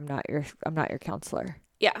partner. I'm not your counselor.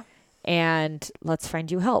 Yeah. And let's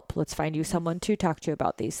find you help. Let's find you someone to talk to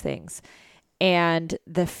about these things. And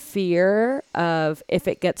the fear of, if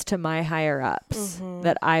it gets to my higher ups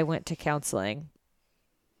that I went to counseling,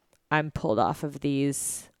 I'm pulled off of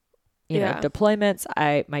these, you know, deployments.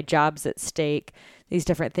 My job's at stake. These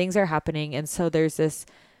different things are happening. And so there's this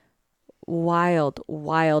wild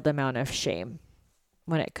amount of shame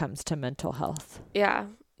when it comes to mental health. Yeah.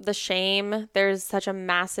 The shame, there's such a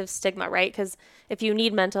massive stigma, right? Because if you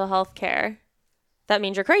need mental health care, that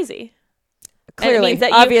means you're crazy. Clearly,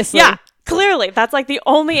 obviously. Yeah, clearly. That's like the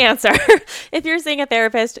only answer. If you're seeing a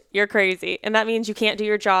therapist, you're crazy. And that means you can't do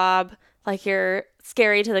your job. Like, you're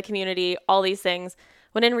scary to the community, all these things.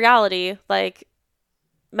 When in reality, like,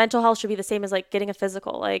 mental health should be the same as like getting a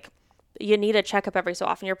physical. Like, you need a checkup every so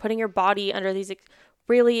often. You're putting your body under these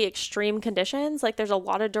really extreme conditions. Like, there's a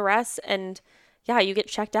lot of duress, and yeah, you get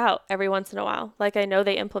checked out every once in a while. Like, I know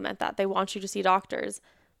they implement that. They want you to see doctors.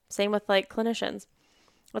 Same with like clinicians.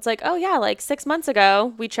 It's like, oh yeah, like 6 months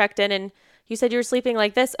ago we checked in and you said you were sleeping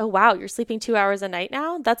like this. Oh wow, you're sleeping 2 hours a night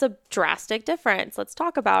now? That's a drastic difference. Let's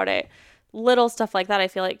talk about it. Little stuff like that I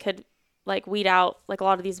feel like could like weed out like a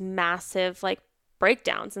lot of these massive like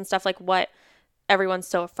breakdowns and stuff, like what everyone's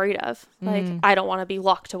so afraid of. Like, I don't want to be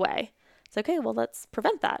locked away. It's okay, well, let's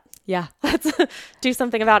prevent that. Yeah. Let's do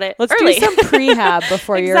something about it Let's early. do some prehab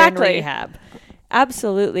before you're in rehab.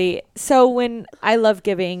 Absolutely. So when I love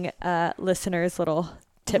giving listeners little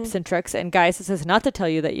tips and tricks, and guys, this is not to tell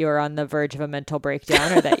you that you are on the verge of a mental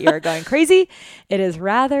breakdown or that you are going crazy. It is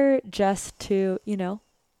rather just to, you know,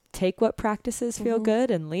 take what practices feel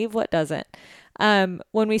good and leave what doesn't.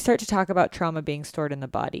 When we start to talk about trauma being stored in the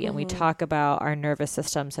body and we talk about our nervous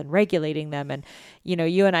systems and regulating them, and, you know,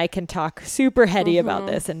 you and I can talk super heady about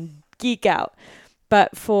this and geek out.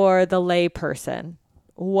 But for the lay person,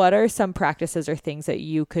 what are some practices or things that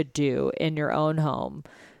you could do in your own home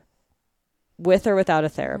with or without a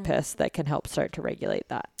therapist that can help start to regulate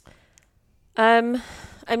that?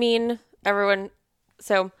 I mean,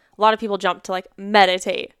 so a lot of people jump to like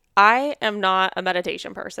meditate. I am not a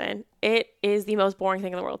meditation person. It is the most boring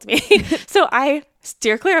thing in the world to me. So I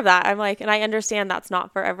steer clear of that. I'm like, and I understand that's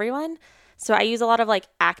not for everyone. So I use a lot of like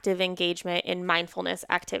active engagement in mindfulness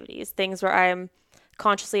activities, things where I'm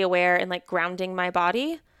consciously aware and like grounding my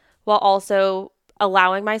body while also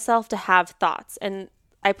allowing myself to have thoughts. And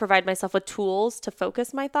I provide myself with tools to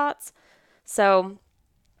focus my thoughts. So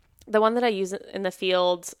the one that I use in the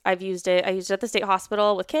field, I used it at the state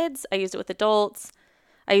hospital with kids. I used it with adults.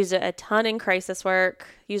 I used it a ton in crisis work,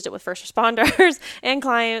 used it with first responders and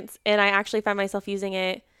clients. And I actually find myself using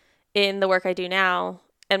it in the work I do now,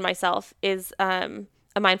 and myself is a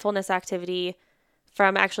mindfulness activity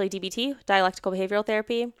from actually DBT, dialectical behavioral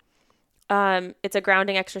therapy. It's a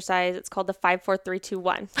grounding exercise. It's called the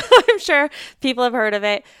 5-4-3-2-1. I'm sure people have heard of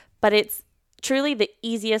it, but it's truly the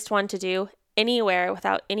easiest one to do anywhere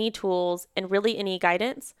without any tools and really any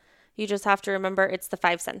guidance. You just have to remember it's the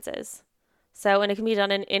 5 senses. So, and it can be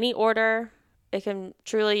done in any order. You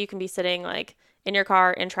can be sitting like in your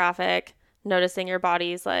car, in traffic, noticing your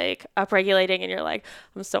body's like upregulating and you're like,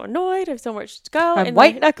 I'm so annoyed. I have so much to go. I'm and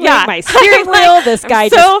white knuckling my I'm steering wheel. like, This I'm guy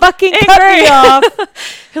so just fucking cut me angry. off.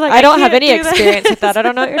 You're like, I don't have can't any do experience with that. I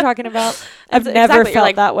don't know what you're talking about. I've never Exactly. felt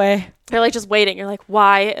like, that way. You're like just waiting. You're like,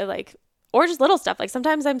 why? Like, or just little stuff. Like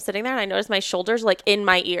sometimes I'm sitting there and I notice my shoulders like in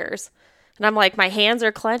my ears. And I'm like, my hands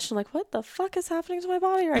are clenched. I'm like, what the fuck is happening to my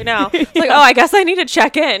body right now? It's like, oh, I guess I need to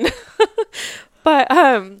check in. But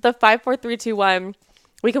the 5, 4, 3, 2, 1,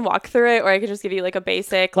 we can walk through it, or I can just give you like a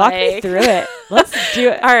basic. Walk me through it. Let's do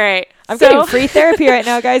it. All right. I'm getting free therapy right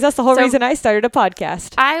now, guys. That's the whole reason I started a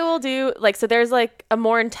podcast. I will do like, so there's like a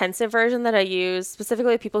more intensive version that I use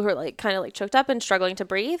specifically with people who are like kind of like choked up and struggling to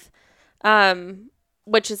breathe.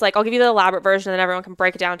 Which is like, I'll give you the elaborate version and then everyone can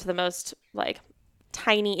break it down to the most like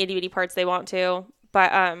tiny itty bitty parts they want to.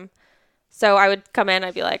 But, so I would come in,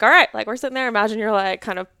 I'd be like, all right, like we're sitting there. Imagine you're like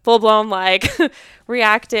kind of full blown, like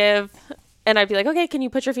reactive. And I'd be like, okay, can you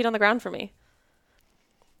put your feet on the ground for me?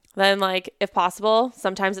 Then like, if possible,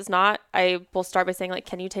 sometimes it's not, I will start by saying like,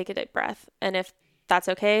 can you take a deep breath? And if that's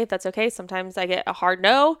okay, that's okay. Sometimes I get a hard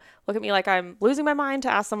no. Look at me like I'm losing my mind to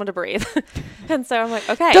ask someone to breathe. And so I'm like,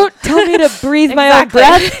 okay. Don't tell me to breathe my own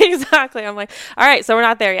breath. Exactly. I'm like, all right, so we're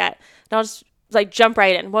not there yet. And I'll just like jump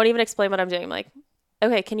right in. Won't even explain what I'm doing. I'm like,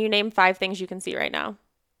 okay, can you name 5 things you can see right now?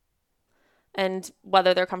 And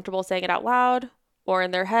whether they're comfortable saying it out loud or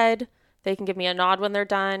in their head, they can give me a nod when they're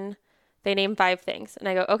done. They name 5 things. And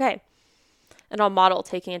I go, okay. And I'll model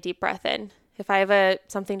taking a deep breath in. If I have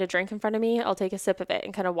something to drink in front of me, I'll take a sip of it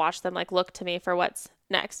and kind of watch them like look to me for what's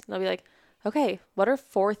next. And I'll be like, okay, what are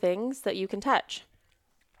 4 things that you can touch?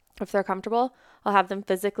 If they're comfortable, I'll have them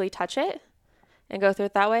physically touch it and go through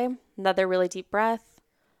it that way. Another really deep breath,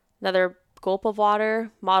 another gulp of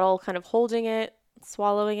water, model kind of holding it,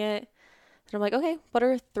 swallowing it. And I'm like, okay, what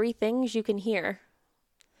are 3 things you can hear?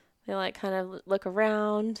 They like kind of look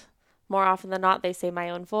around. More often than not, they say my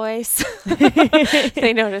own voice.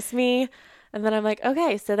 They notice me. And then I'm like,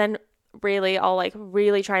 okay, so then really I'll like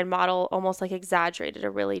really try and model almost like exaggerated, a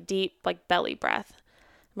really deep like belly breath.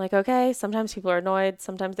 I'm like, okay, sometimes people are annoyed.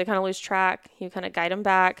 Sometimes they kind of lose track. You kind of guide them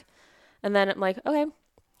back. And then I'm like, okay,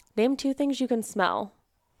 name 2 things you can smell,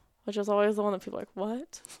 which is always the one that people are like,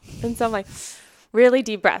 what? And so I'm like, really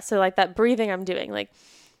deep breath. So like that breathing I'm doing, like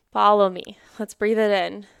follow me. Let's breathe it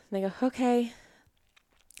in. And they go, okay.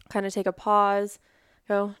 Kind of take a pause.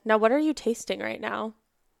 Go, now what are you tasting right now?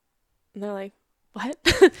 And they're like, what?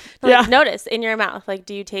 Like, notice in your mouth. Like,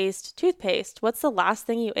 do you taste toothpaste? What's the last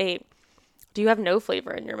thing you ate? Do you have no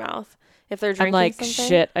flavor in your mouth? If they're drinking I'm like, something,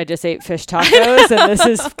 shit, I just ate fish tacos and this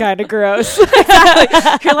is kind of gross.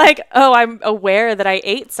 Exactly. You're like, oh, I'm aware that I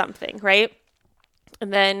ate something, right?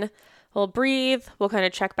 And then we'll breathe. We'll kind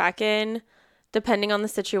of check back in. Depending on the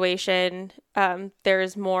situation,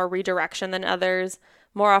 there's more redirection than others.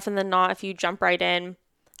 More often than not, if you jump right in,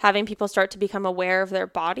 having people start to become aware of their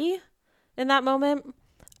body in that moment,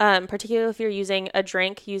 particularly if you're using a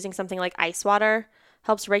drink, using something like ice water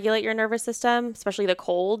helps regulate your nervous system, especially the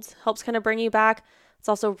colds, helps kind of bring you back. It's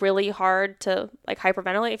also really hard to like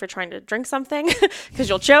hyperventilate if you're trying to drink something because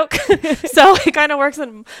you'll choke. So it kind of works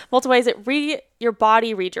in multiple ways. Your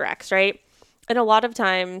body redirects, right? And a lot of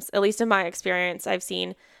times, at least in my experience, I've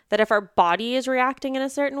seen that if our body is reacting in a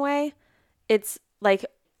certain way, it's like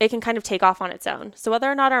it can kind of take off on its own. So whether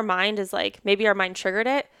or not our mind is like, maybe our mind triggered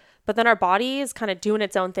it, but then our body is kind of doing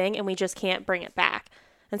its own thing and we just can't bring it back.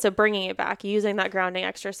 And so bringing it back, using that grounding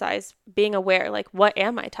exercise, being aware, like, what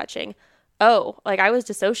am I touching? Oh, like I was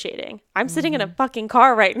dissociating. I'm sitting in a fucking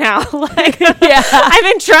car right now. Like, yeah, I'm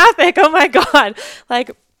in traffic. Oh my God.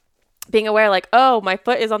 Like, being aware, like, oh, my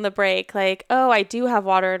foot is on the brake. Like, oh, I do have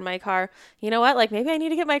water in my car. You know what? Like, maybe I need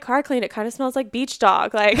to get my car cleaned. It kind of smells like beach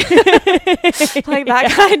dog. Like, like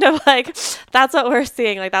that kind of like, that's what we're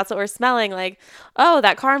seeing. Like, that's what we're smelling. Like, oh,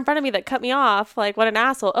 that car in front of me that cut me off. Like, what an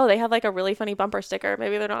asshole. Oh, they have like a really funny bumper sticker.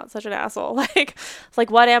 Maybe they're not such an asshole. Like,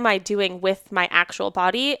 what am I doing with my actual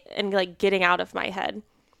body and like getting out of my head?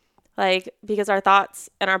 Like, because our thoughts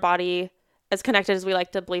and our body, as connected as we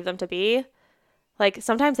like to believe them to be, like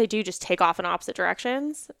sometimes they do just take off in opposite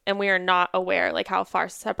directions and we are not aware like how far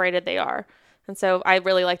separated they are. And so I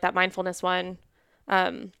really like that mindfulness one.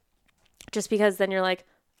 Just because then you're like,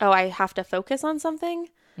 oh, I have to focus on something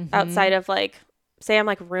outside of like, say I'm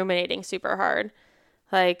like ruminating super hard.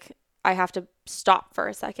 Like I have to stop for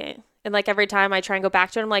a second. And like every time I try and go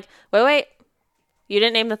back to it, I'm like, wait, you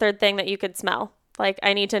didn't name the 3rd thing that you could smell. Like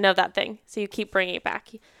I need to know that thing. So you keep bringing it back.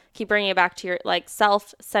 Keep bringing it back to your like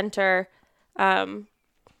self center.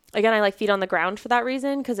 Again, I like feet on the ground for that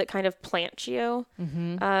reason because it kind of plants you.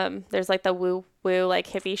 There's like the woo woo like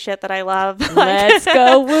hippie shit that I love. Let's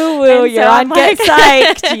go woo woo. You're on Get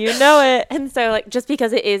Psyched. You know it. And so like just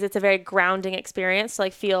because it's a very grounding experience to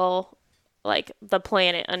like feel like the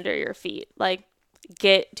planet under your feet. Like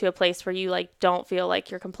get to a place where you like don't feel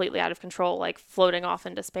like you're completely out of control, like floating off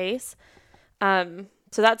into space.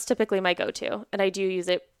 So that's typically my go-to, and I do use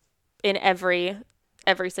it in every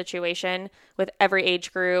situation with every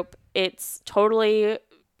age group. It's totally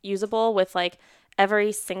usable with like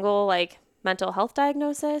every single like mental health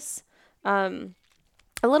diagnosis. A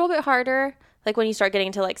little bit harder like when you start getting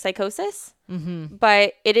into like psychosis,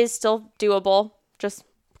 but it is still doable. Just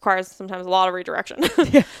requires sometimes a lot of redirection.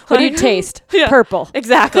 Yeah. What do you taste? Yeah. Purple.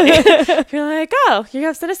 Exactly. You're like, oh, you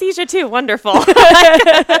have synesthesia too. Wonderful.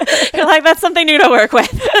 You're like, that's something new to work with.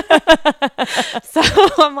 So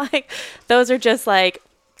I'm like, those are just like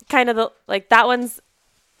kind of the, like that one's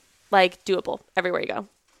like doable everywhere you go.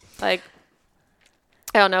 Like,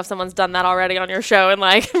 I don't know if someone's done that already on your show and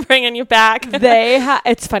like bringing you back.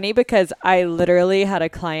 It's funny because I literally had a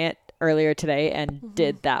client earlier today and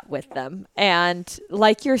did that with them. And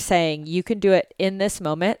like you're saying, you can do it in this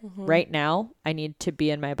moment right now. I need to be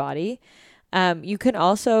in my body. You can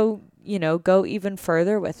also, go even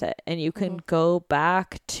further with it, and you can go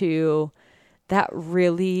back to that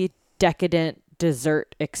really decadent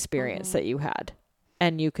dessert experience that you had,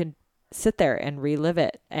 and you can sit there and relive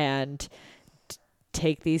it and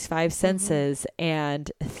take these 5 senses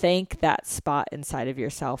and thank that spot inside of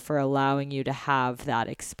yourself for allowing you to have that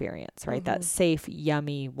experience, right? That safe,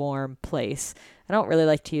 yummy, warm place. I don't really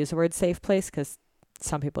like to use the word safe place because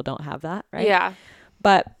some people don't have that, right? Yeah.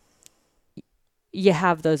 But you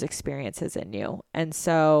have those experiences in you. And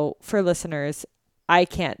so for listeners, I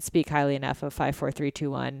can't speak highly enough of 5, 4, 3, 2,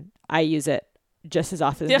 1. I use it just as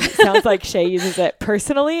often as it sounds like Shae uses it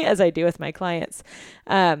personally as I do with my clients.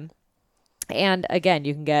 And again,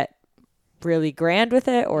 you can get really grand with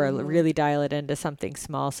it or really dial it into something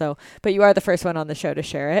small. So, but you are the first one on the show to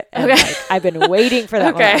share it. And like, I've been waiting for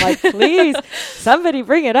that moment. I'm like, please, somebody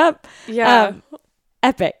bring it up. Yeah.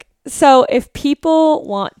 Epic. So if people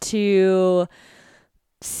want to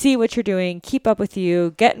see what you're doing, keep up with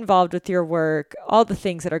you, get involved with your work, all the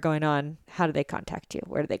things that are going on, how do they contact you?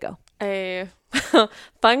 Where do they go?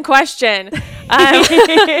 Fun question.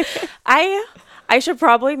 I should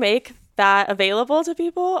probably make that available to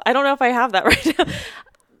people. I don't know if I have that right now.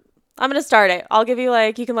 I'm going to start it. I'll give you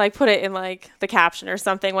you can put it in the caption or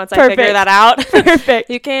something once I figure that out.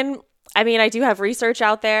 Perfect. You can, I do have research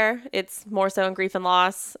out there. It's more so in grief and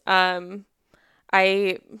loss. I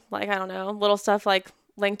don't know, little stuff like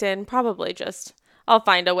LinkedIn, probably I'll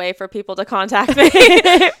find a way for people to contact me.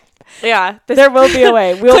 Yeah. There will be a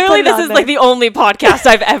way. Clearly this is the only podcast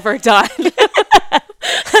I've ever done.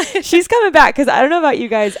 She's coming back because I don't know about you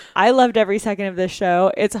guys. I loved every second of this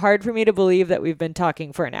show. It's hard for me to believe that we've been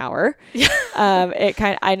talking for an hour.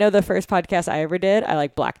 I know the first podcast I ever did, I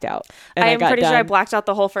blacked out. I am pretty sure I blacked out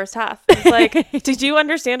the whole first half. It's did you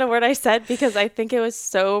understand a word I said? Because I think it was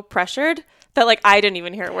so pressured that I didn't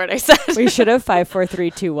even hear a word I said. We should have 5, 4,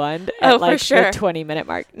 3, 2, 1 at for sure. the 20-minute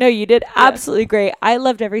mark. No, you did absolutely great. I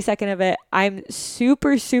loved every second of it. I'm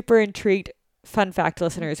super, super intrigued. Fun fact,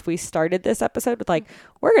 listeners, we started this episode with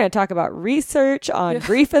we're going to talk about research on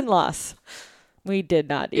grief and loss. We did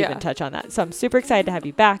not even touch on that. So I'm super excited to have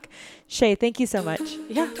you back. Shae, thank you so much.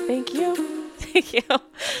 Yeah, thank you. Thank you.